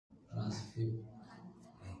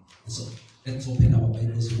So let's open our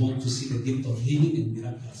Bibles. We want to see the gift of healing and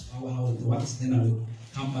miraculous power, how it works. Then I will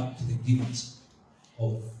come back to the gift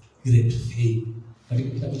of great faith. Katika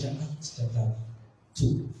kitabu cha Acts chapter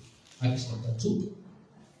 2. Acts chapter 2.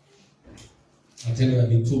 Matendo ya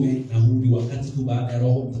Mitume, na huu ni wakati tu baada ya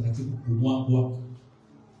Roho Mtakatifu kumwagwa.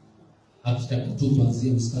 Acts chapter 2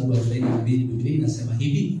 kuanzia mstari wa 42, Biblia inasema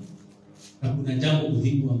hivi: na kuna jambo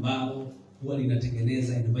muhimu ambalo huwa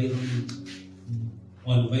linatengeneza environment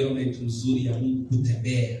nzuri ya Mungu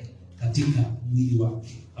kutembea katika mwili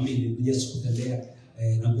wake. Yesu kutembea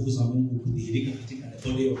na nguvu za Mungu kudhihirika katika the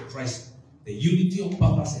body of Christ. The unity of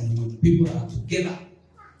purpose, and when people are together,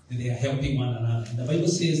 they are helping one another. And the Bible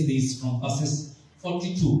says this from verses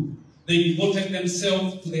 42. They devoted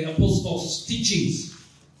themselves to the apostles' teachings.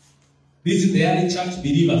 This is the early church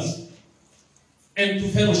believers. And to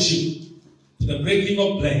fellowship, to the breaking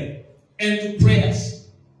of bread, and to prayers.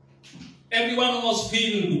 Everyone was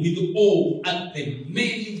filled with awe at the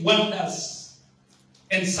many wonders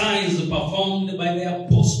and signs performed by the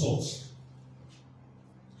apostles.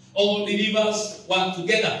 All believers were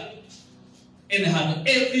together and had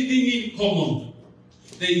everything in common.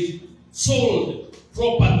 They sold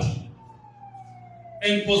property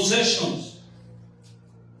and possessions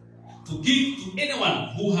to give to anyone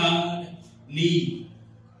who had need.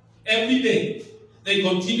 Every day they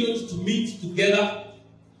continued to meet together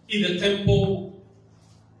in the temple,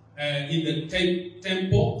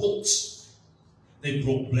 temple courts. They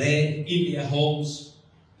broke bread in their homes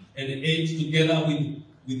and ate together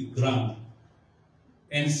with grand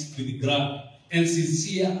and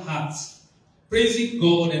sincere hearts, praising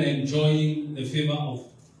God and enjoying the favor of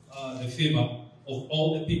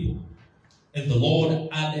all the people. And the Lord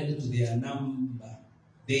added to their number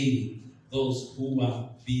daily those who were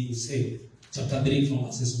being saved. Chapter 3 from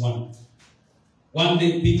verses 1. One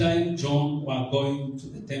day Peter and John were going to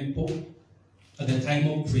the temple at the time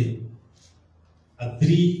of prayer at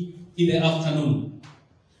 3 in the afternoon.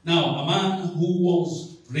 Now a man who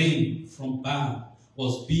was lame from birth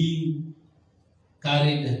was being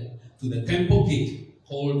carried to the temple gate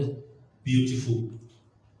called Beautiful,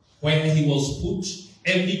 where he was put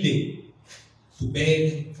every day to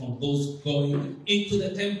beg from those going into the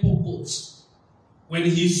temple courts. When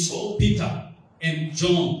he saw Peter and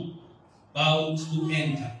John about to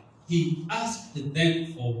enter, he asked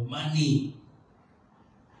them for money.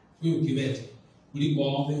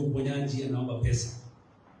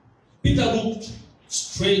 Peter looked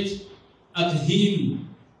straight at him,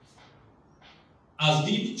 as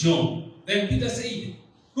did John. Then Peter said,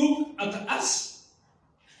 "Look at us."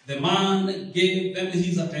 The man gave them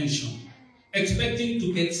his attention, expecting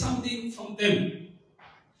to get something from them.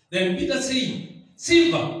 Then Peter said,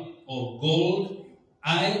 "Silver or gold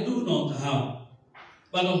I do not have,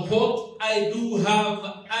 but what I do have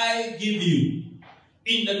I give you.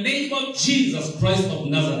 In the name of Jesus Christ of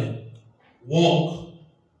Nazareth, walk."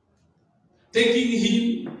 Taking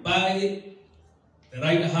him by the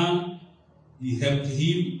right hand, he helped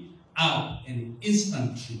him up, and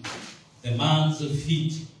instantly the man's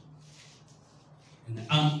feet and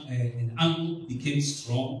ankle became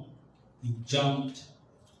strong. He jumped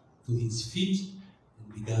to his feet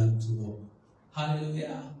and began to walk.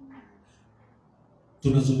 Hallelujah.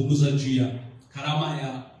 Tunazungumza juu ya karama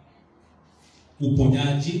ya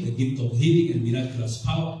uponyaji, the gift of healing and miraculous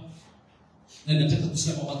power. Na nataka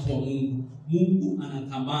kusema watu wa Mungu, Mungu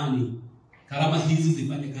anatamani karama hizi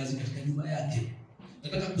zifanye kazi katika nyumba yake.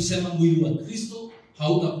 Nataka kusema mwili wa Kristo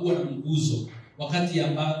hautakuwa na nguzo wakati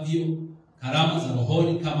ambavyo karama za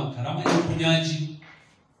rohoni kama karama ya uponyaji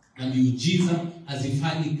na miujiza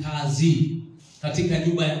hazifanyi kazi katika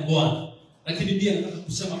nyumba ya Bwana. Lakini pia nataka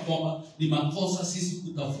kusema kwamba ni makosa sisi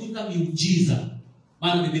kutafuta miujiza.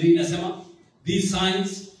 Maana Biblia inasema these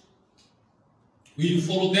signs will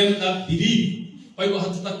follow them that believe. Kwa hivyo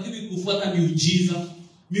hatutakiwi kufuata miujiza.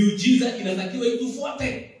 Miujiza inatakiwa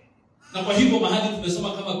itufuate. Na kwa hivyo mahali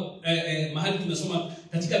tumesoma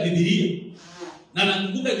katika Biblia. Na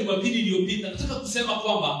nakumbuka Jumapili iliyopita nataka kusema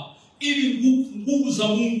kwamba ili nguvu za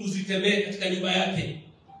Mungu zitembee katika nyumba yake,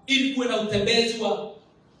 ili kuwe na utembezi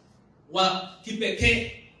wa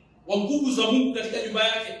kipekee wa nguvu za Mungu katika nyumba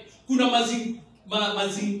yake, kuna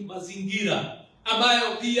mazingira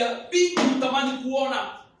ambayo pia bingu utamani kuona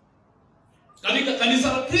katika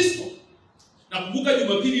kanisa la Kristo. Nakumbuka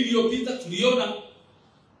Jumapili iliyopita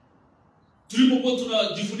tulipokuwa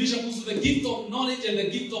tunajifundisha kuhusu the gift of knowledge and the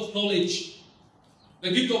gift of knowledge,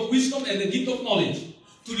 the gift of wisdom and the gift of knowledge.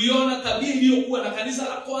 Tuliona tabia iliyokuwa na kanisa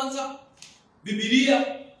la kwanza. Biblia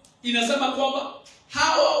inasema kwamba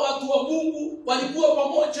hawa watu wa Mungu walikuwa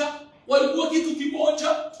pamoja, walikuwa kitu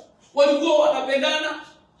kimoja, walikuwa wanapendana.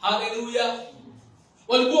 Haleluya.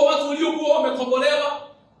 Walikuwa watu waliokuwa wamekombolewa.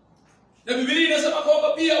 Na Biblia inasema kwamba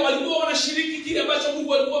pia walikuwa wanashiriki kile ambacho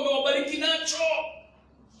Mungu alikuwa amewabariki nacho.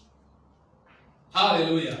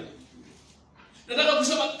 Haleluya. Nataka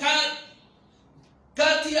kusema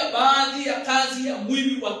kati ya baadhi ya kazi ya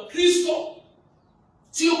mwili wa Kristo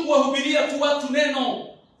sio kuwahubiria tu watu neno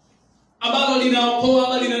ambalo linaokoa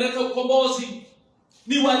ama linaleta ukombozi.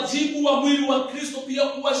 Ni wajibu wa mwili wa Kristo pia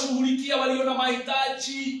kuwashughulikia walio na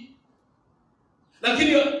mahitaji.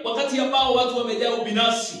 Lakini wakati ambao watu wamejaa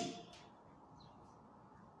ubinafsi,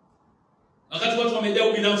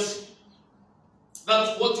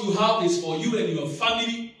 that what you have is for you and your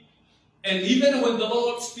family. And even when the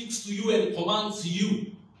Lord speaks to you and commands you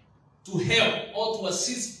to help or to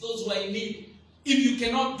assist those who are in need, if you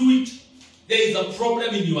cannot do it, there is a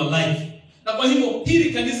problem in your life. Na kwa hivyo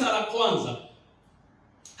hili kanisa la kwanza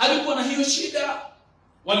halikuwa na hiyo shida.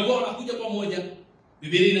 Walikuwa wanakuja pamoja.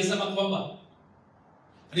 Biblia inasema kwamba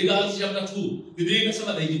katika Acts chapter 2, Biblia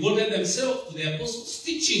inasema they devoted themselves to the apostles'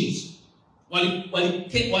 teachings.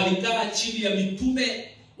 Walikaa chini ya mitume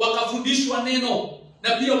wakafundishwa neno, na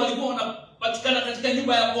pia walikuwa wanapatikana katika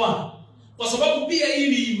nyumba ya Bwana. Kwa sababu pia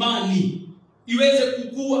ili imani iweze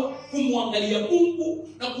kukua, kumwangalia Mungu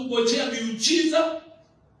na kungojea miujiza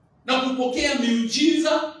na kupokea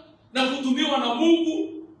miujiza na kutumiwa na Mungu,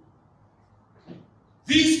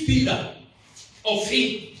 this pillar of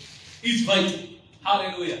faith is vital.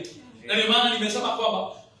 Hallelujah. Na ndio maana nimesema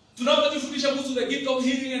kwamba tunapojifundisha kuhusu the gift of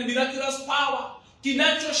healing and miraculous power,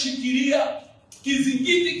 kinachoshikilia,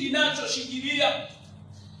 kizingiti kinachoshikilia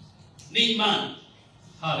ni imani.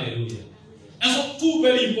 Hallelujah. And so two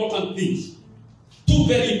very important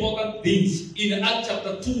things in Acts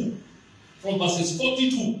chapter 2 from verses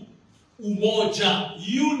 42. Umoja,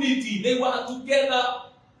 unity, they were together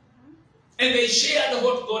and they shared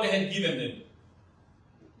what God had given them.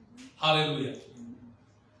 Hallelujah.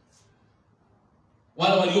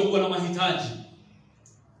 Wale waliokuwa na mahitaji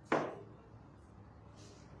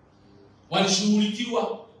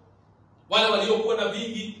walishughulikiwa. Wale waliokuwa na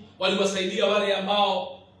vingi waliwasaidia wale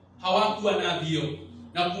ambao hawakuwa navyo.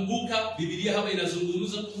 Na kumbuka Biblia hapa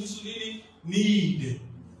inazungumza kuhusu nini?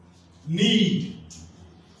 Need.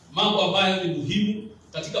 Mambo ambayo ni muhimu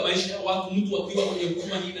katika maisha ya watu. Mtu akiwa kwenye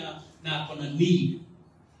huduma hii na akona need,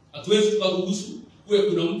 hatuwezi tukaruhusu kuwe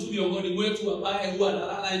kuna mtu miongoni mwetu ambaye huwa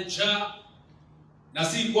analala njaa, na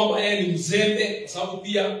si kwamba yeye ni mzembe, kwa sababu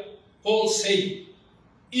pia Paul said,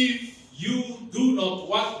 if you do not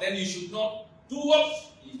work, then you should not do what?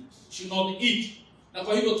 You should not eat. Na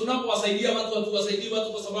kwa hivyo tunapowasaidia watu, hatuwasaidii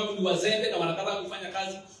watu kwa sababu ni wazembe na wanakataa kufanya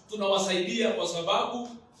kazi. Tunawasaidia kwa sababu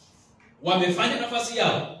wamefanya nafasi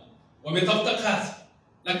yao, wametafuta kazi,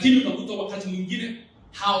 lakini unakuta wakati mwingine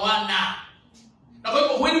hawana. Na kwa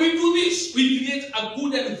hivyo when we do this, we create a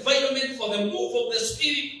good environment for the move of the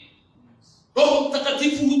Spirit. Roho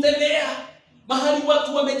Mtakatifu hutembea mahali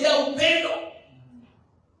watu wamejaa upendo.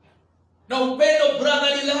 Na upendo,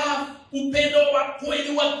 brotherly love, upendo wa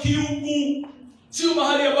kweli wa kiungu. Sio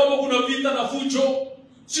mahali ambapo kuna vita na fujo.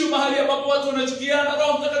 Sio mahali ambapo watu wanachukiana.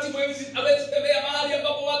 Roho Mtakatifu hawezi kutembea mahali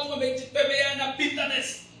ambapo watu wametembea na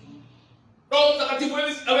bitterness. Roho Mtakatifu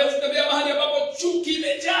hawezi kutembea mahali ambapo chuki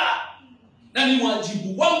imejaa. Na ni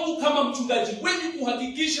wajibu wangu kama mchungaji wenu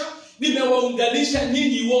kuhakikisha nimewaunganisha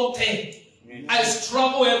nyinyi wote. I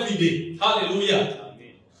struggle every day. Hallelujah.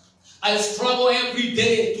 I struggle every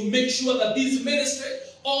day to make sure that this ministry,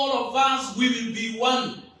 all of us, we will be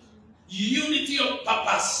one. Unity of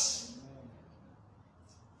purpose.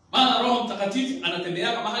 Maana Roho Mtakatifu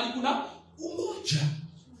anatembea mahali kuna umoja,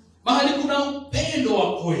 mahali kuna upendo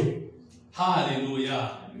wa kweli.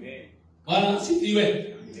 Hallelujah. Amen. Bwana asifiwe.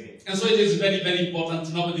 And so it is very, very important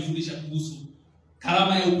tunapojifundisha kuhusu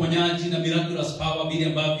karama ya uponyaji na miraculous power, vile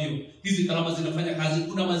ambavyo hizi karama zinafanya kazi.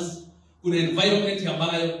 Kuna environment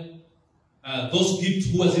ambayo those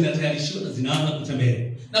gifts huwa zinatayarishwa na zinaanza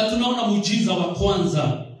kutembea. Na tunaona muujiza wa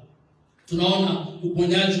kwanza, tunaona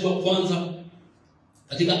uponyaji wa kwanza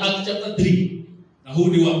katika Acts chapter 3. Na huu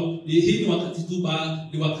ni wakati tu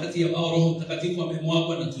ni wakati ambao Roho Mtakatifu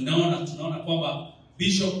amemwagwa, na tunaona kwamba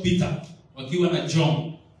Bishop Peter wakiwa na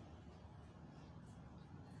John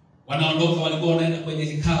wanaondoka, walikuwa wanaenda kwenye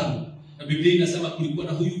hekalu. Na Biblia inasema kulikuwa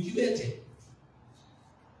na huyu kiwete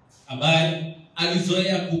ambaye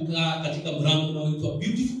alizoea kukaa katika mlango unaoitwa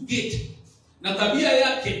Beautiful Gate. Na tabia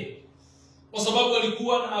yake, kwa sababu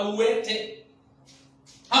alikuwa na uwete,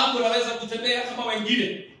 hakuweza kutembea kama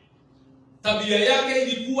wengine. Tabia yake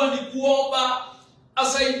ilikuwa ni kuomba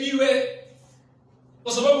asaidiwe,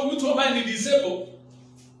 kwa sababu mtu ambaye ni disabled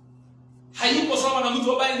hayuko sawa na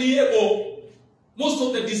mtu ambaye ni able. Most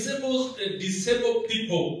of the disabled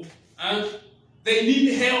people, they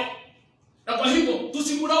need help. Na kwa hivyo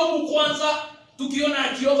tusimlaumu kwanza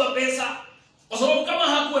tukiona akiomba pesa, kwa sababu kama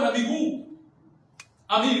hakuwa na miguu,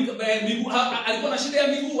 alikuwa na shida ya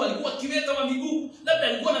miguu, alikuwa kiwete wa miguu, labda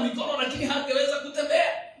alikuwa na mikono lakini hangeweza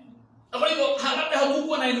kutembea. Na kwa hivyo labda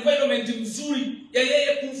hakukuwa na environment nzuri ya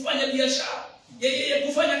yeye kufanya biashara, ya yeye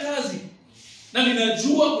kufanya kazi. Na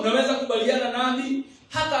ninajua unaweza kubaliana nami,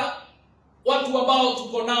 hata watu ambao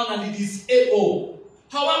tuko nao na ni disabled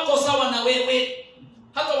hawako sawa na wewe.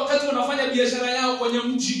 Hata wakati wanafanya biashara yao kwenye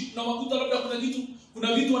mji na wakuta labda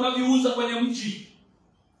kuna vitu wanavyouza kwenye mji,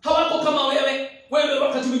 hawako kama wewe. Wewe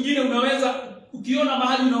wakati mwingine unaweza ukiona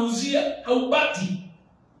mahali unauzia haupati.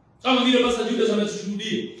 Kama vile Pastor Judas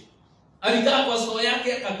ametushuhudia. Alikaa kwa store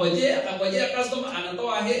yake akakojea customer,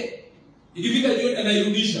 anatoa ikifika jioni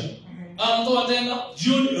anairudisha. Anatoa tena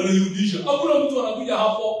jioni anairudisha. Hakuna mtu anakuja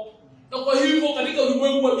hapo. Na kwa hivyo katika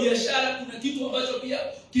ulimwengu wa biashara kuna kitu ambacho pia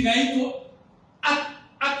kinaitwa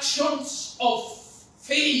actions of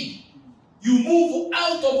faith. You move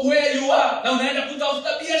out of where you are na unaenda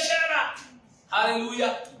kutafuta biashara.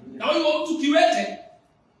 Hallelujah. Na huyo mtu kiwete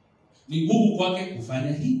ni ngumu kwake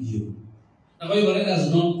kufanya hivyo. Na kwa hivyo let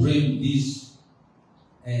us not blame this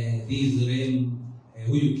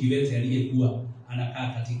huyu kiwete aliyekuwa anakaa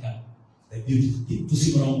katika the beautiful.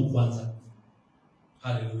 Tusimlaumu kwanza.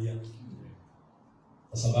 Hallelujah.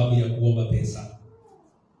 Kwa sababu ya kuomba pesa.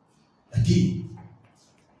 Lakini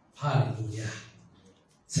hallelujah.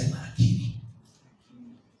 Sema lakini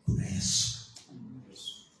kuna Yesu.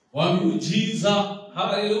 Wa miujiza.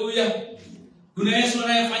 Hallelujah. Kuna Yesu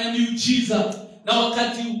anayefanya miujiza, na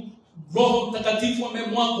wakati Roho Mtakatifu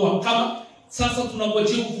amemwagwa, kama sasa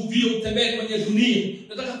tunangojea uvuvio utembee kwenye dunia.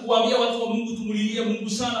 Nataka kuwaambia watu wa Mungu, tumulilie Mungu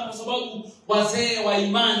sana, kwa sababu wazee wa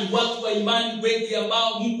imani, watu wa imani wengi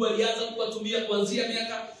ambao Mungu alianza kuwatumia kuanzia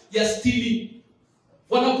miaka ya 60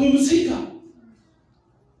 wanapumzika.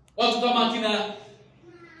 Watu kama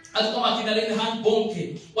akina Reinhard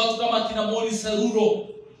Bonke, watu kama akina Moni Saruro.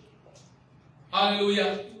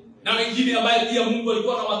 Hallelujah. Na wengine ambaye pia Mungu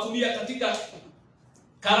alikuwa anawatumia katika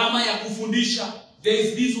karama ya kufundisha. There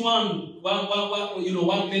is this one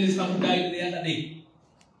minister who died the other day.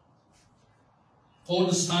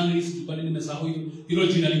 Paul Stanley, tukani nimesahau hilo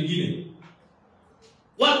jina lingine.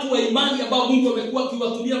 Watu wa imani ambao Mungu amekuwa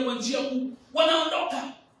akiwatumia kwa njia kuu wanaondoka.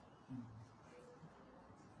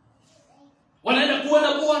 Wanaenda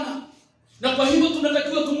kuona Bwana. Na kwa hivyo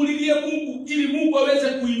tunatakiwa tumulilie Mungu ili Mungu aweze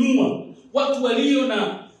kuinua watu walio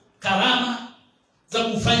na karama za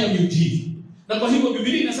kufanya miujiza. Na kwa hivyo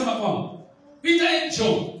Biblia inasema kwamba Peter and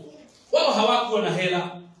John wao hawakuwa na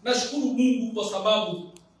hela. Nashukuru Mungu kwa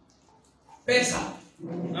sababu pesa,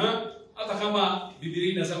 hata kama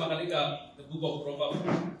Biblia inasema katika the book of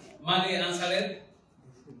Proverbs, money answered.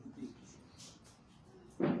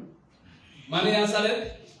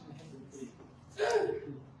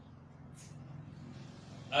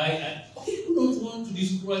 I don't want to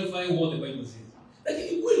disqualify what the Bible says.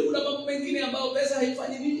 Lakini kweli kuna mambo mengine ambayo pesa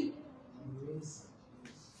haifanyi nini?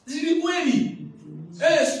 Ni kweli.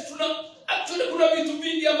 Kuna vitu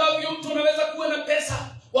vingi ambavyo mtu anaweza kuwa na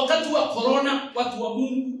pesa. Wakati wa corona, watu wa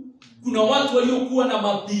Mungu, kuna watu waliokuwa na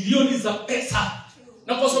mabilioni za pesa.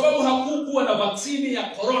 Na kwa sababu hakukuwa na vaksini ya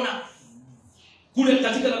corona, kule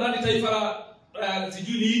katika nadhani taifa la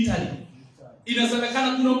sijui ni Italy,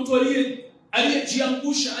 inasemekana kuna mtu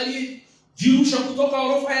aliyejirusha kutoka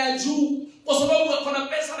ghorofa ya juu kwa sababu akona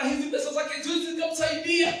pesa, na hizi pesa zake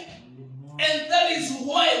zikamsaidia. And that is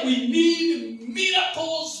why we need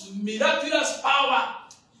miracles, miraculous power.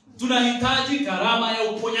 Tunahitaji karama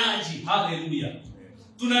ya uponyaji. Hallelujah.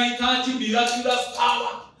 Tunahitaji miraculous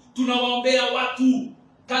power. Tunawaombea watu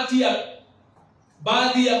kati ya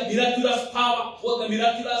baadhi ya miraculous power. What the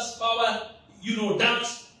miraculous power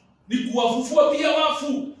does ni kuwafufua pia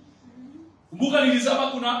wafu. Kumbuka nilisema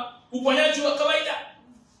kuna uponyaji wa kawaida.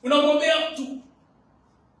 Unamwombea mtu.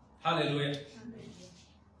 Hallelujah.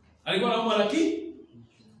 Alikuwa anaomba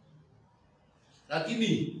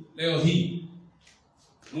lakini leo hii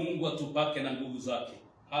Mungu atupake na nguvu zake.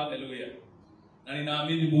 Hallelujah. Na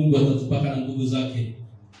ninaamini Mungu atatupaka na nguvu zake.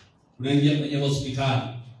 Tunaingia kwenye hospitali.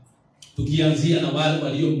 Tukianzia na wale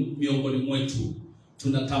walio miongoni mwetu,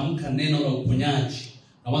 tunatamka neno la uponyaji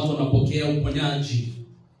na watu wanapokea uponyaji.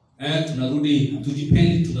 Tunarudi,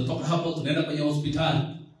 tujipendi, tunatoka hapo tunaenda kwenye hospitali.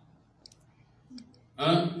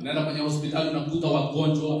 Unaenda kwenye hospitali unakuta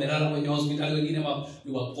wagonjwa wamelala kwenye hospitali, wengine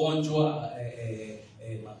ni wagonjwa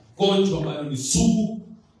magonjwa ambayo ni sugu.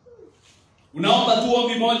 Unaomba tu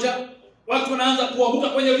ombi moja, watu wanaanza kuamka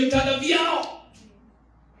kwenye vitanda vyao.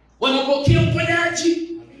 Wanapokea uponyaji.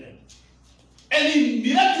 And in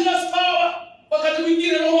miraculous power, wakati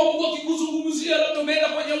mwingine Roho wa Mungu akikuzungumzia, labda umeenda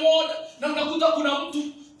kwenye ward na unakuta kuna mtu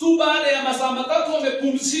tu baada ya masaa matatu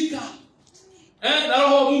amepumzika. Na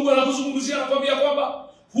Roho wa Mungu anakuzungumzia, anakuambia kwamba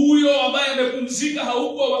huyo ambaye amepumzika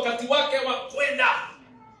hauko wakati wake wa kwenda.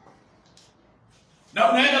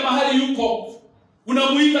 Na unaenda mahali yuko,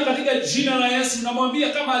 unamuita katika jina la Yesu, unamwambia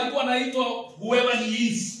kama alikuwa anaitwa whoever he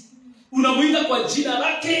is, unamuita kwa jina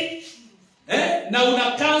lake, na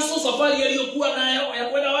una cancel safari aliyokuwa nayo ya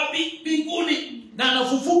kwenda wapi? Mbinguni, na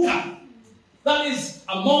anafufuka. That is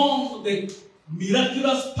among the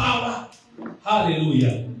miraculous power.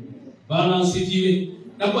 Hallelujah. Bwana asifiwe.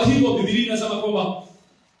 Na kwa hivyo Biblia inasema kwamba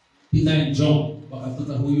Peter and John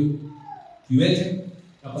wakakuta huyu kiwete,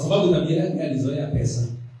 na kwa sababu tabia yake alizoea pesa,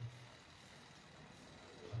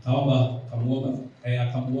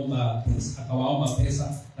 akawaomba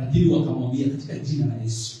pesa, lakini wakamwambia katika jina la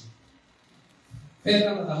Yesu,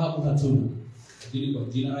 fedha na dhahabu hatuna, lakini kwa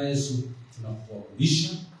jina la Yesu tunakuamrisha,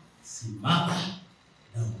 simama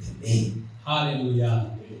na utembee. Haleluya.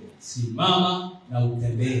 Simama na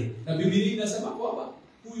utembee. Na Biblia inasema kwamba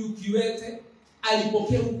huyu kiwete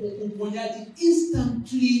alipokea uponyaji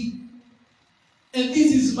instantly. And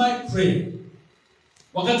this is my prayer.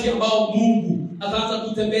 Wakati ambao Mungu ataanza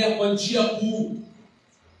kutembea kwa njia kuu,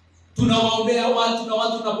 tunawaombea watu na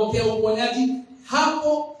watu wanapokea uponyaji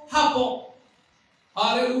hapo hapo.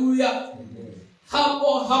 Haleluya.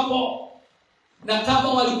 Hapo hapo. Na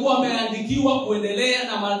kama walikuwa wameandikiwa kuendelea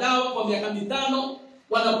na madawa kwa miaka 5,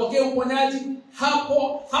 wanapokea uponyaji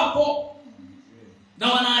hapo hapo,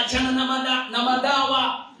 na wanaachana na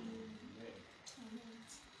madawa.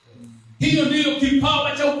 Hiyo ndiyo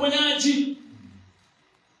kipawa cha uponyaji.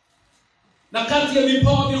 Na kati ya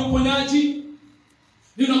vipawa vya uponyaji,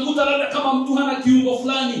 unakuta labda kama mtu hana kiungo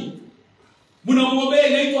fulani, mnamwombea,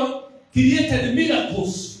 inaitwa created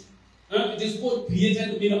miracles. It is called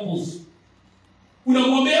created miracles.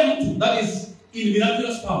 Unamwombea mtu, that is in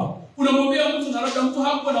miraculous power. Unamwombea mtu na labda mtu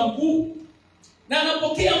hakuwa na mguu, na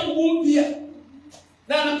anapokea mguu mpya,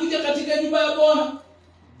 na anakuja katika nyumba ya Bwana.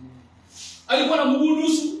 Alikuwa na mguu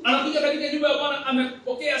nusu, anakuja katika nyumba ya Bwana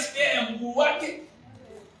amepokea spare ya mguu wake.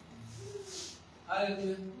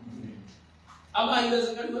 Haleluya. Ama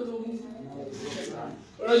haiwezekani watu wa Mungu.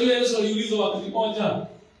 Unajua Yesu aliulizwa wakati mmoja,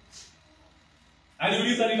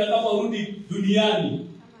 aliuliza nitakaporudi duniani,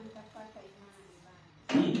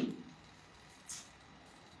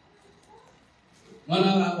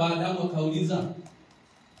 mwana wa Adamu akauliza,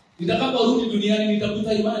 nitakaporudi duniani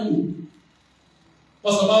nitakuta imani?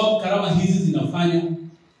 Kwa sababu karama hizi zinafanya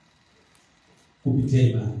kupitia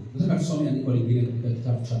imani. Nataka tusome andiko lingine katika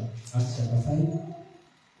kitabu cha Acts chapter 5.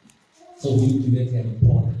 So huyu kiwete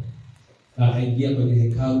alipona, na akaingia kwenye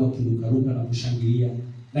hekalu akirukaruka na kushangilia.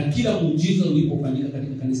 Na kila muujiza ulipofanyika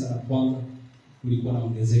katika kanisa la kwanza, kulikuwa na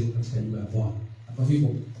ongezeko katika nyumba ya Bwana. Na kwa hivyo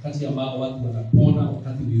wakati ambao watu wanapona,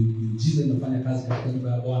 wakati miujiza inafanya kazi katika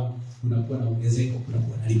nyumba ya Bwana, kunakuwa na ongezeko,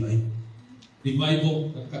 kunakuwa na revival. Revival,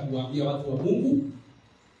 nataka kuambia watu wa Mungu,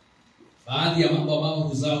 baadhi ya mambo ambayo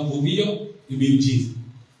huzaa uvuvio ni miujiza.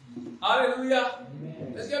 Haleluya.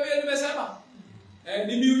 Nasikia vile nimesema,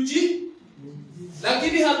 ni miujiza.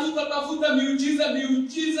 Lakini hatutatafuta miujiza,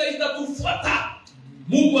 miujiza itatufuata.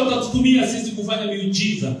 Mungu atatutumia sisi kufanya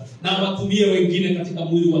miujiza, na watumie wengine katika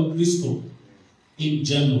mwili wa Kristo in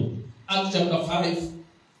general. Acts chapter 5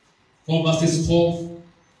 from verses 12.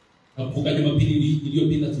 Nakumbuka Jumapili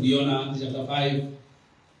iliyopita tuliona Acts chapter 5,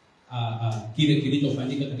 kile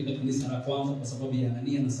kilichofanyika katika kanisa la kwanza kwa sababu ya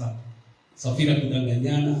Anania na Safira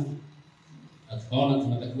kudanganyana. Tukaona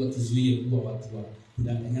tunatakiwa tuzuie kuwa watu wa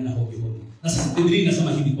kudanganyana hovyo hovyo. Na sasa Biblia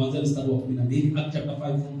inasema hivi kuanzia mstari wa 12, Acts chapter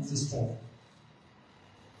 5 verse 12.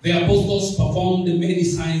 The apostles performed many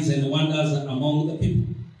signs and wonders among the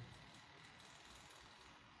people,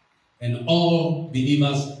 and all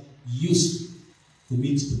believers used to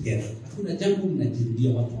meet together. Hakuna jambo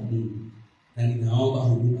linajirudia watu wa Mungu, na ninaomba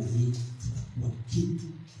huduma hii tutakuwa kitu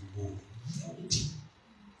kimoja.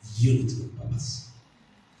 Unity of purpose.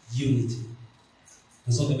 Unity.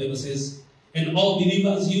 And so the Bible says, and all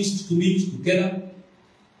believers used to meet together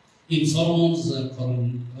in Solomon's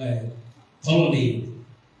colonnade.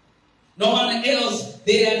 No one else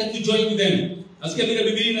dared to join with them. Nasikia vile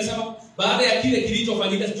Biblia inasema baada ya kile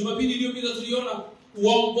kilichofanyika Jumapili iliyopita tuliona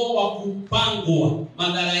uongo wa kupangwa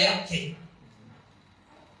madhara yake.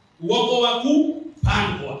 Uongo wa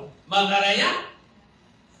kupangwa madhara yake.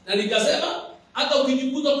 Na nikasema hata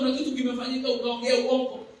ukijikuta kuna kitu kimefanyika ukaongea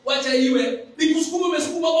uongo, wacha iwe nikusukuma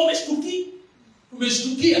umesukuma au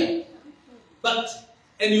umeshtukia. But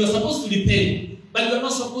and you are supposed to repent, but you are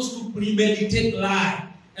not supposed to premeditate lie.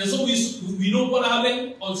 And so we know what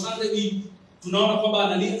happened on Sunday. tunaona kwamba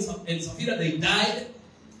Ananias and Sapphira they died.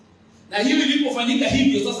 Na hili lilipofanyika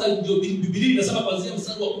hivyo, sasa ndio Biblia inasema kuanzia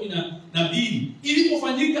mstari wa 12,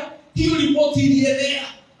 ilipofanyika hiyo ripoti ilienea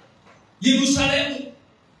Yerusalemu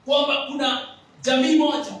kwamba kuna jamii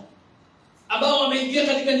moja ambao wameingia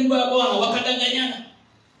katika nyumba ya Bwana wakadanganyana,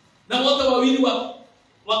 na wote wawili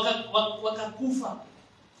wakakufa.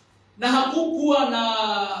 Na hakukuwa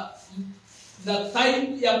na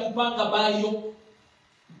time ya kupanga bayo.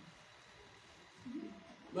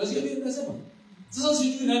 Unasikia nini nasema? Sasa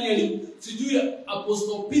sijui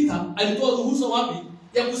Apostle Peter alitoa ruhusa wapi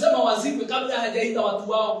ya kusema wazikwe kabla hajaita watu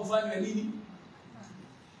wao kufanya nini?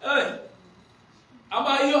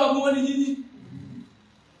 Ama hiyo hamuoni nyinyi?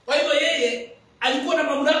 Kwa hivyo yeye alikuwa na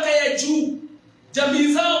mamlaka ya juu.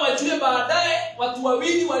 Jamii zao wajue baadaye watu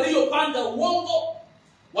wawili waliopanga uongo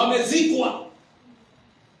wamezikwa.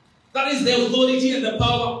 That is the authority and the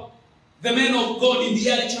power the men of God in the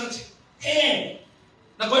early church had.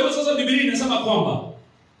 Na kwa hivyo sasa Biblia inasema kwamba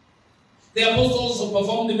the apostles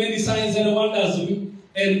performed many signs and wonders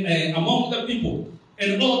and among the people,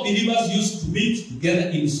 and all believers used to meet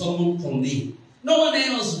together in Solomon's colonnade. No one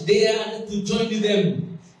else dared to join them.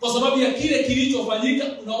 Kwa sababu ya kile kilichofanyika,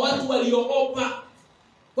 kuna watu waliogopa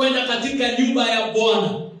kwenda katika nyumba ya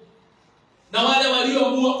Bwana. Na wale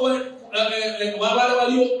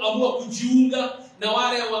walioamua kujiunga na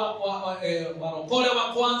wale warokole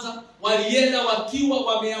wa kwanza walienda wakiwa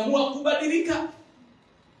wameamua kubadilika.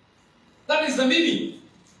 That is the meaning.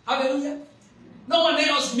 Hallelujah. No one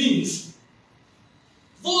else means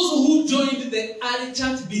those who joined the early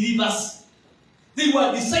church believers, they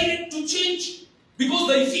were decided to change because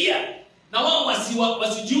they fear. Na wao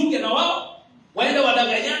wasijiunge na wao, waende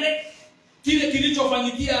wadanganyane, kile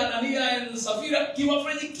kilichofanyikia Anania and Sapphira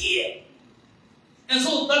kiwafanyikie. And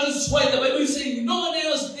so that is why the Bible is saying no one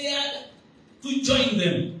else dared to join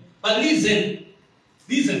them. But listen.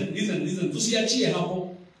 Tusiachie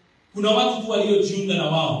hapo. Kuna watu tu waliojiunga na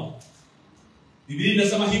wao. Biblia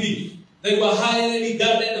inasema hivi, they were highly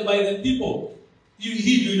regarded by the people.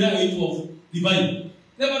 You know it was divine.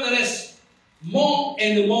 Nevertheless, more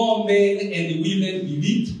and more men and women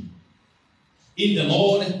believed in the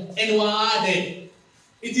Lord and were added.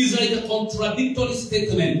 It is like a contradictory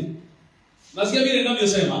statement. Nasikia vile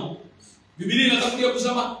ninavyosema, Biblia inatafutia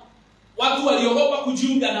kusema watu waliogopa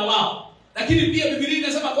kujiunga na wao. Lakini pia Biblia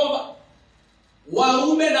inasema kwamba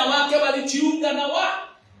waume na wake walijiunga na wao.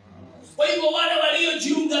 Kwa hivyo wale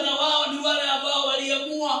waliojiunga na wao ni wale ambao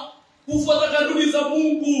waliamua kufuata kanuni za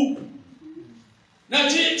Mungu. Na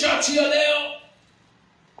je, church ya leo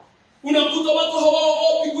unakuta watu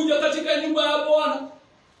hawaogopi kuja katika nyumba ya Bwana?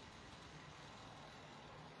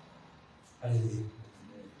 Haleluya.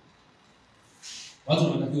 Watu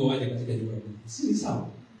wanatakiwa waje katika nyumba ya Mungu. Si sawa?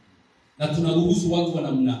 Na tunaruhusu watu wa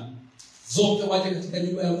namna zote waje katika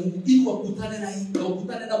nyumba ya Mungu ili wakutane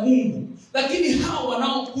na Mungu. Lakini hao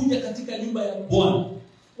wanaokuja katika nyumba ya Bwana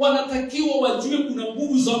wanatakiwa wajue kuna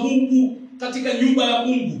nguvu za Mungu katika nyumba ya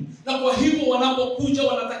Mungu. Na kwa hivyo wanapokuja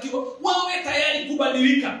wanatakiwa wawe tayari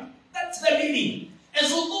kubadilika. That's the meaning. And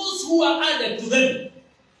so those who are added to them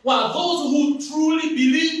were those who truly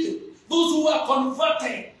believed, those who are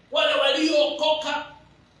converted, wale waliokoka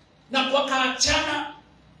na wakaachana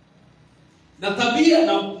na tabia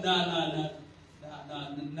na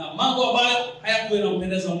mambo ambayo hayakuwa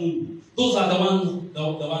yanampendeza Mungu. Those are the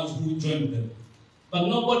ones who joined them. But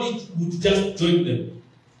nobody would just join them.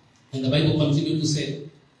 And the Bible continued to say,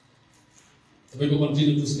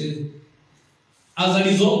 as a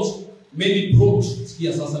result, many brought,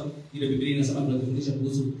 here sasa ile Biblia inasema tunatufundisha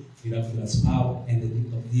kuhusu miraculous power and the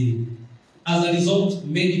gift of healing. As a result,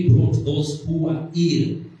 many brought those who were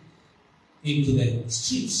ill into the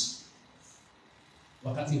streets.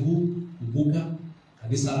 Wakati huu, kumbuka,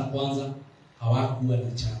 kanisa la kwanza hawakuwa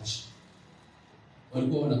na church.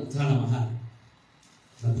 Walikuwa wanakutana mahali.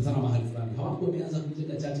 Wanakutana mahali fulani. Hawakuwa wameanza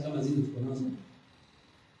kujenga church kama zile tuko nazo.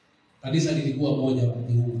 Kanisa lilikuwa moja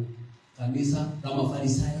wakati huu. Kanisa la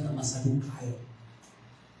Mafarisayo na Masadukayo.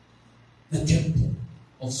 The temple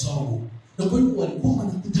of Solomon. Na kwa hiyo walikuwa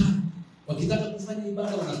wanakutana. Wakitaka kufanya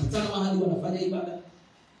ibada, wanakutana mahali wanafanya ibada.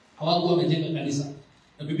 Hawakuwa wamejenga kanisa.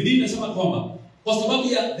 Na Biblia inasema kwamba kwa sababu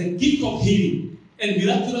ya the gift of healing and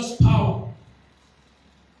miraculous power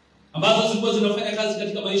ambazo zilikuwa zinafanya kazi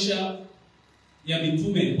katika maisha ya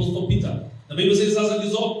mitume, Apostle Peter. The Bible says, as a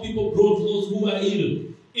result, people brought those who were ill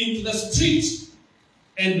into the streets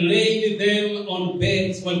and laid them on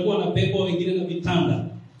beds. Walikuwa na bebo, wengine na vitanda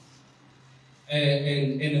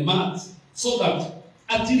and mats, so that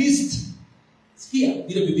at least, sikia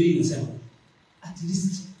vile Biblia inasema, at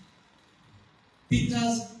least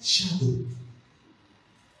Peter's shadow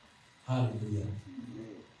Haleluya.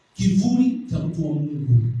 Kivuli cha mtu wa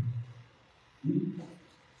Mungu.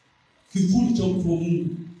 Kivuli cha mtu wa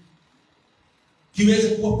Mungu kiweze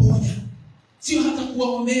kuwaponya, sio hata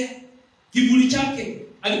kuwaombea. Kivuli chake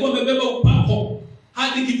alikuwa amebeba upako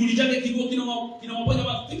hadi kivuli chake kilikuwa kinawaponya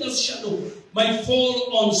watu. Peter's shadow might fall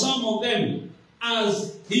on some of them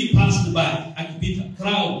as he passed by. Akipita,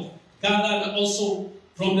 crowd gathered also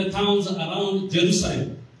from the towns around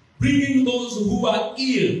Jerusalem, bringing those who are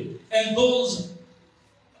ill and those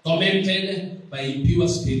tormented by impure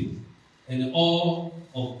spirit, and all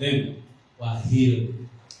of them were healed.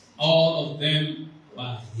 All of them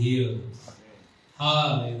were healed.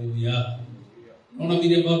 Hallelujah. Naona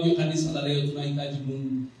vile ambavyo kanisa la leo tunahitaji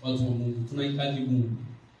Mungu, watu wa Mungu, tunahitaji Mungu.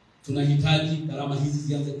 Tunahitaji karama hizi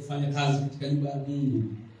zianze kufanya kazi katika nyumba ya Mungu.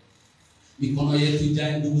 Mikono yetu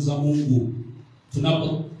ijae nguvu za Mungu.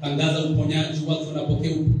 Tunapotangaza uponyaji, watu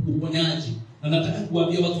wanapokea uponyaji. Na nataka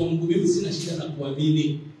kuambia watu wa Mungu, mimi sina shida na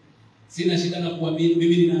kuamini. Sina shida na kuamini.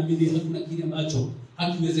 Mimi ninaamini hakuna kile ambacho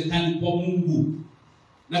hakiwezekani kwa Mungu.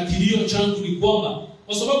 Na kilio changu ni kwamba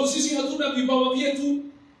kwa sababu sisi hatuna vipawa vyetu,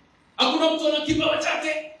 hakuna mtu ana kipawa chake.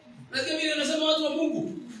 Na mimi nasema watu wa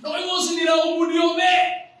Mungu, na kwa hivyo usinilaumu,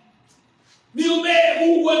 niombe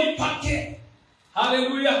Mungu anipake.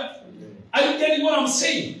 Hallelujah. Are you getting what I'm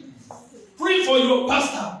saying? Pray for your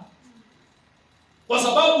pastor. Kwa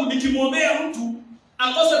sababu nikimwombea mtu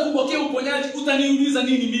akose kupokea uponyaji, utaniuliza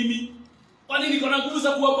nini mimi? Kwa nini niko na nguvu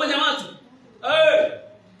za kuwaponya watu?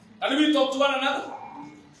 Can we talk to one another?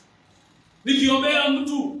 Nikiombea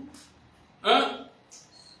mtu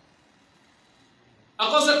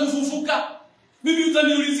akose kufufuka, mimi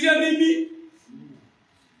utaniulizia nini?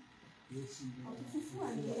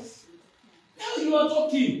 Now you are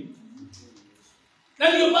talking. Na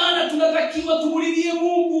ndio maana tunatakiwa tumulilie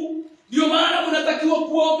Mungu. Ndio maana tunatakiwa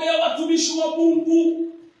kuombea watumishi wa Mungu.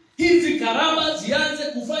 Hizi karama zianze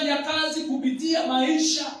kufanya kazi kupitia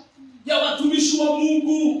maisha ya watumishi wa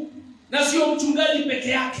Mungu. Na sio mchungaji peke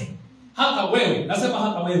yake. Hata wewe, nasema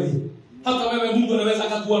hata wewe. Hata wewe Mungu anaweza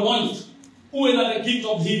akakuanoint uwe na the gift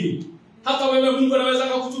of healing. Hata wewe Mungu anaweza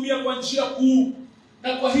akakutumia kwa njia kuu.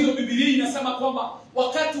 Na kwa hiyo Biblia inasema kwamba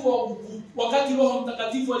wakati Roho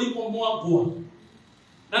Mtakatifu alipomwagwa,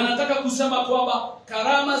 na nataka kusema kwamba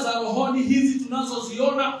karama za rohoni hizi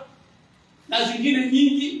tunazoziona na zingine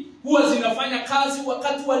nyingi huwa zinafanya kazi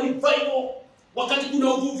wakati wa revival, wakati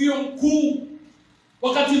kuna uvuvio mkuu,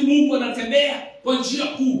 wakati Mungu anatembea kwa njia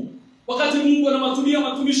kuu, wakati Mungu anawatumia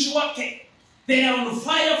watumishi wake. They are on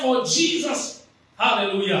fire for Jesus.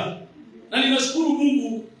 Hallelujah. Na ninashukuru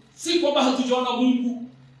Mungu, si kwamba hatujaona Mungu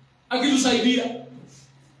akitusaidia.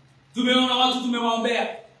 Tumeona watu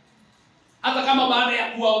tumewaombea. Hata kama baada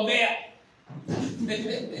ya kuwaombea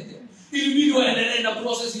ilibidi waendelee na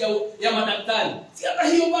process ya madaktari. Si hata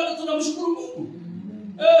hiyo bado tunamshukuru Mungu.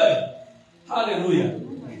 Hallelujah.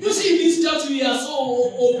 You see, this church we are so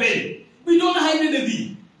open. We don't hide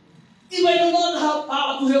anything. If I do not have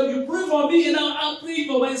power to help you, pray for me and I'll pray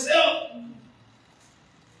for myself.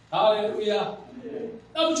 Hallelujah.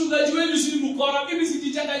 Na mchungaji wenu si mkora, mimi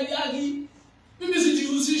sijichanganyagi. Mimi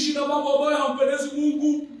sijihusishi na mambo ambayo hampendezi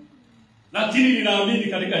Mungu. Lakini ninaamini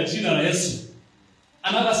katika jina la Yesu,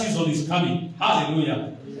 another season is coming. Hallelujah.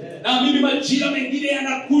 Na mimi majira mengine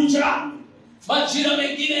yanakuja. Majira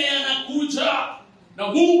mengine yanakuja. Na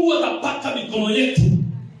Mungu atapaka mikono yetu.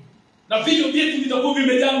 Na vile vyetu vitakuwa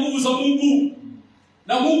vimejaa nguvu za Mungu.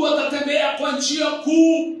 Na Mungu atatembea kwa njia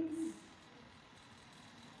kuu.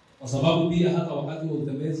 Kwa sababu pia hata wakati wa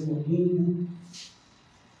utembezi wa Mungu,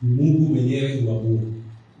 Mungu mwenyewe ni wa Mungu.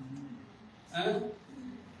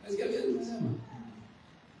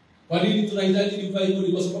 Kwa nini tunahitaji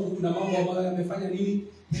revival? Kwa sababu kuna mambo ambayo yamefanya nini?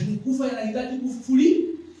 Yamekufa, yanahitaji kufufuliwa.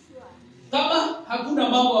 Kama hakuna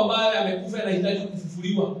mambo ambayo yamekufa yanahitaji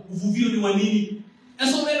kufufuliwa, uvuvio ni wa nini?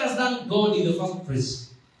 And so let us thank God in the first place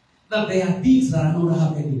that there are things that are not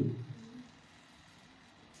happening.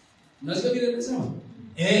 Unasikia vile nimesema?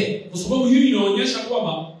 Kwa sababu hili inaonyesha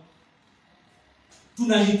kwamba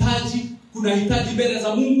kunahitaji mbele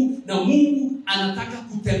za Mungu, na Mungu anataka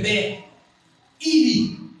kutembea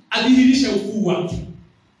ili adhihirishe ukuu wake.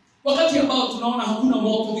 Wakati ambao tunaona hakuna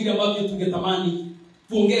moto vile ambavyo tungetamani,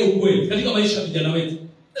 tuongee ukweli katika maisha ya vijana wetu.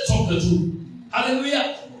 Let's talk the truth.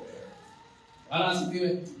 Hallelujah. Bwana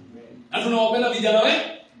asifiwe. Na tunawaombea vijana wetu.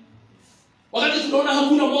 Wakati tunaona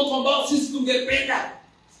hakuna moto ambao sisi tungependa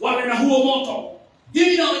wawe na huo moto,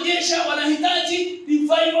 hii inaonyesha wanahitaji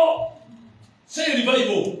revival. Say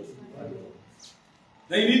revival.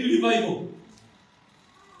 They need revival.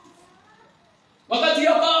 Wakati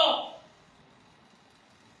ambao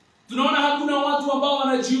tunaona hakuna watu ambao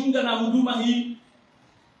wanajiunga na huduma hii,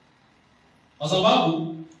 Kwa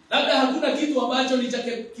sababu labda hakuna kitu ambacho ni cha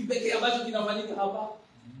kipekee ambacho kinafanyika hapa.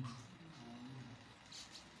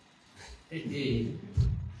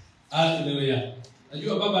 Haleluya.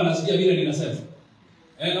 Najua baba anasikia vile ninasema.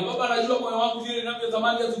 Na baba anajua moyo wangu vile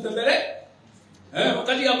ninavyotamani atutembelee.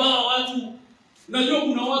 Wakati ambao watu, unajua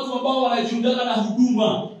kuna watu ambao wanajiunga na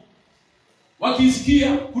huduma.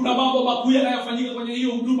 Wakisikia kuna mambo makuu yanayofanyika kwenye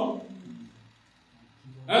hiyo huduma.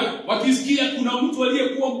 Wakisikia kuna mtu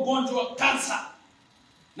aliyekuwa mgonjwa wa kansa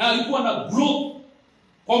na alikuwa na growth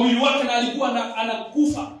kwa mwili wake na alikuwa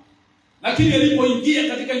anakufa, lakini alipoingia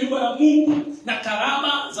katika nyumba ya Mungu na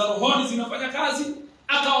karama za rohoni zinafanya kazi,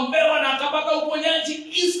 akaombewa na akapata uponyaji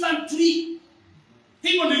instantly.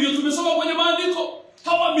 Hivyo ndivyo tumesoma kwenye maandiko.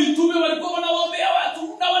 Hawa mitume walikuwa wanaombea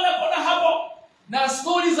watu na wanapona hapo. Na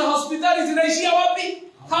stories za hospitali zinaishia wapi?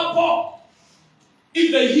 Hapo.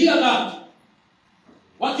 If they hear that,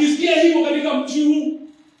 wakisikia hivyo katika mji huu,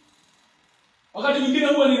 wakati mwingine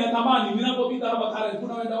huwa ninatamani ninapopita hapa Karen,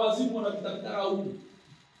 kuna wenda wazimu wanapita huko.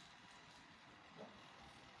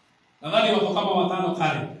 Nadhani wako kama 5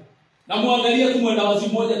 Karen. Na muangalia tu mwenda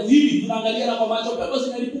wazimu mmoja tu hivi, tunaangalia na kwa macho, pepo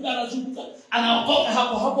zinalipuka, anazunguka, anaokoka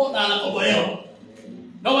hapo na anakobolewa.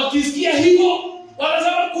 Na wakisikia hivyo,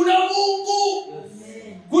 wanasema kuna Mungu.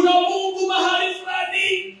 Kuna Mungu mahali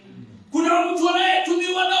fulani. Kuna mtu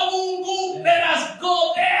anayetumiwa na Mungu. Let us go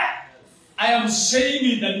there. I am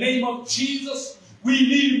saying in the name of Jesus, we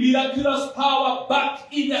need miraculous power back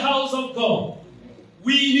in the house of God.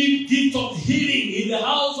 We need gift of healing in the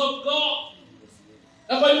house of God.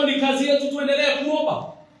 Na kwa hiyo ni kazi yetu tuendelee kuomba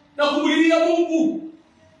na kumlilia Mungu.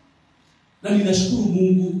 Na ninashukuru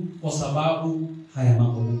Mungu kwa sababu haya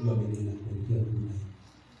mambo Mungu amenena kupitia huduma hii.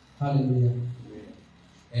 Haleluya.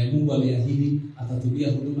 Mungu ameahidi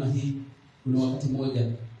atatumia huduma hii. Kuna wakati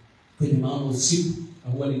mmoja kwenye maono usiku,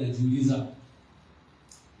 na huwa ninajiuliza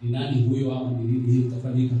ni nani huyo ama ni nini hii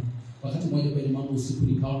itafanyika. Wakati mmoja kwenye maono usiku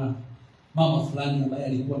nikaona mama fulani ambaye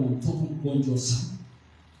alikuwa na mtoto mgonjwa sana.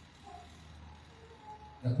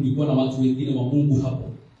 Na kulikuwa na watu wengine wa Mungu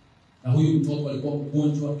hapo. Na huyu mtoto alikuwa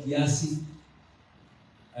mgonjwa kiasi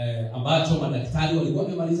ambacho madaktari walikuwa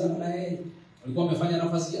wamemalizana na yeye. Walikuwa wamefanya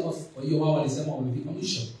nafasi yao. Kwa hiyo wao walisema wamefika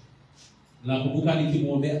mwisho. Nakumbuka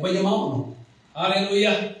nikimuombea kwenye maono.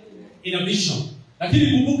 Haleluya. In a vision.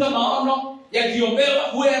 Lakini kumbuka maono yakiombewa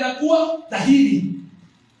huwa yanakuwa dhahiri.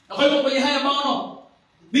 Na kwa hivyo kwenye haya maono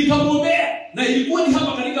nikamuombea, na ilikuwa ni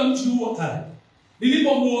hapa katika mji huu wa Karen.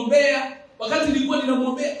 Nilipomuombea, wakati nilikuwa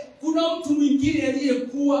ninamuombea, kuna mtu mwingine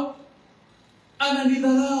aliyekuwa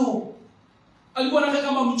ananidharau. Alikuwa anakaa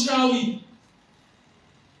kama mchawi.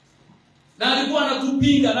 Na alikuwa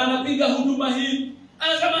anatupinga na anapinga huduma hii.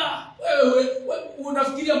 Anasema wewe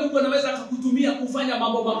unafikiria Mungu anaweza kukutumia kufanya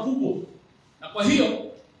mambo makubwa? Na kwa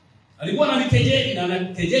hiyo alikuwa ananikejeli na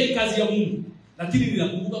anakejeli kazi ya Mungu. Lakini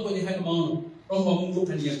ninakumbuka kwenye hayo maono, Roho wa Mungu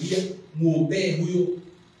akaniambia muombee huyo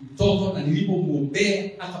mtoto, na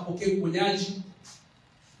nilipomuombea akapokea uponyaji.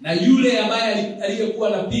 Na yule ambaye aliyekuwa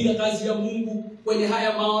anapinga kazi ya Mungu kwenye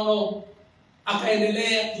haya maono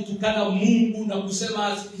akaendelea kutukana Mungu na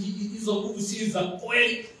kusema hizo nguvu si za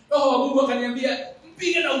kweli. Roho wa Mungu akaniambia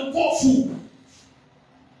mpige na upofu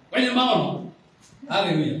kwenye maono.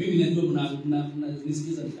 Haleluya. Mimi najua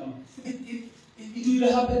mnanisikiza ni kama it will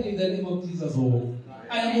happen in the name of Jesus.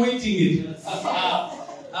 I am waiting it.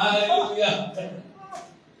 Haleluya.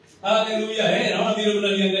 Haleluya. Naona vile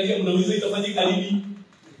mnaniangalia mnauliza itafanyika lini?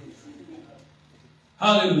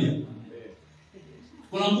 Haleluya.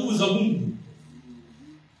 Kuna nguvu za Mungu.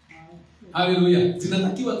 Haleluya.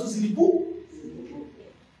 Zinatakiwa tu zilipu.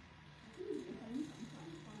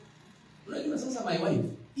 Unajua sasa my wife.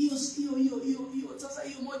 Hiyo sasa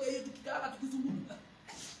hiyo moja hiyo tukikana tukizunguka.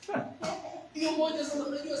 Hiyo moja sasa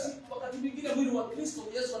unajua wakati mwingine mwili wa Kristo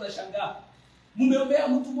Yesu anashangaa. Mmeombea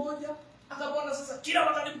mtu mmoja akapona, sasa kila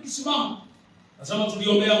wakati mkisimama. Nasema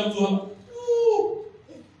tuliombea mtu hapa.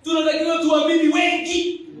 Tunatakiwa tuamini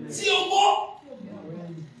wengi, sio mo.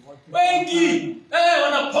 Wengi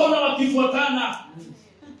wanapona wakifuatana.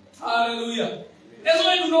 Hallelujah. That's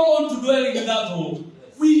why we don't want to dwell in that hole.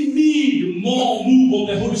 We need more move of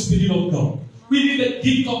the Holy Spirit of God. We need the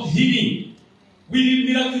gift of healing. We need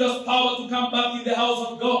miraculous power to come back in the house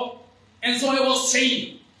of God. And so I was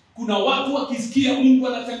saying, kuna watu wakisikia Mungu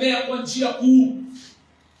anatembea kwa njia kuu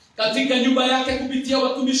katika nyumba yake kupitia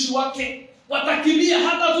watumishi wake, watakimbia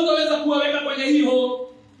hata tutaweza kuwaweka kwenye hiyo.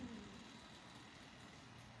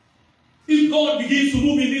 If God begins to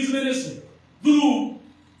move in this ministry through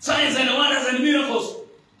signs and wonders and miracles,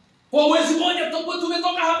 kwa mwezi mmoja tutakuwa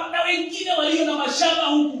tumetoka hapa na wengine walio na mashamba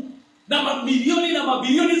huku na mamilioni na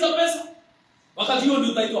mabilioni za pesa. Wakati huo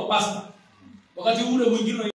ndio utaitwa pastor. Wakati ule mwingine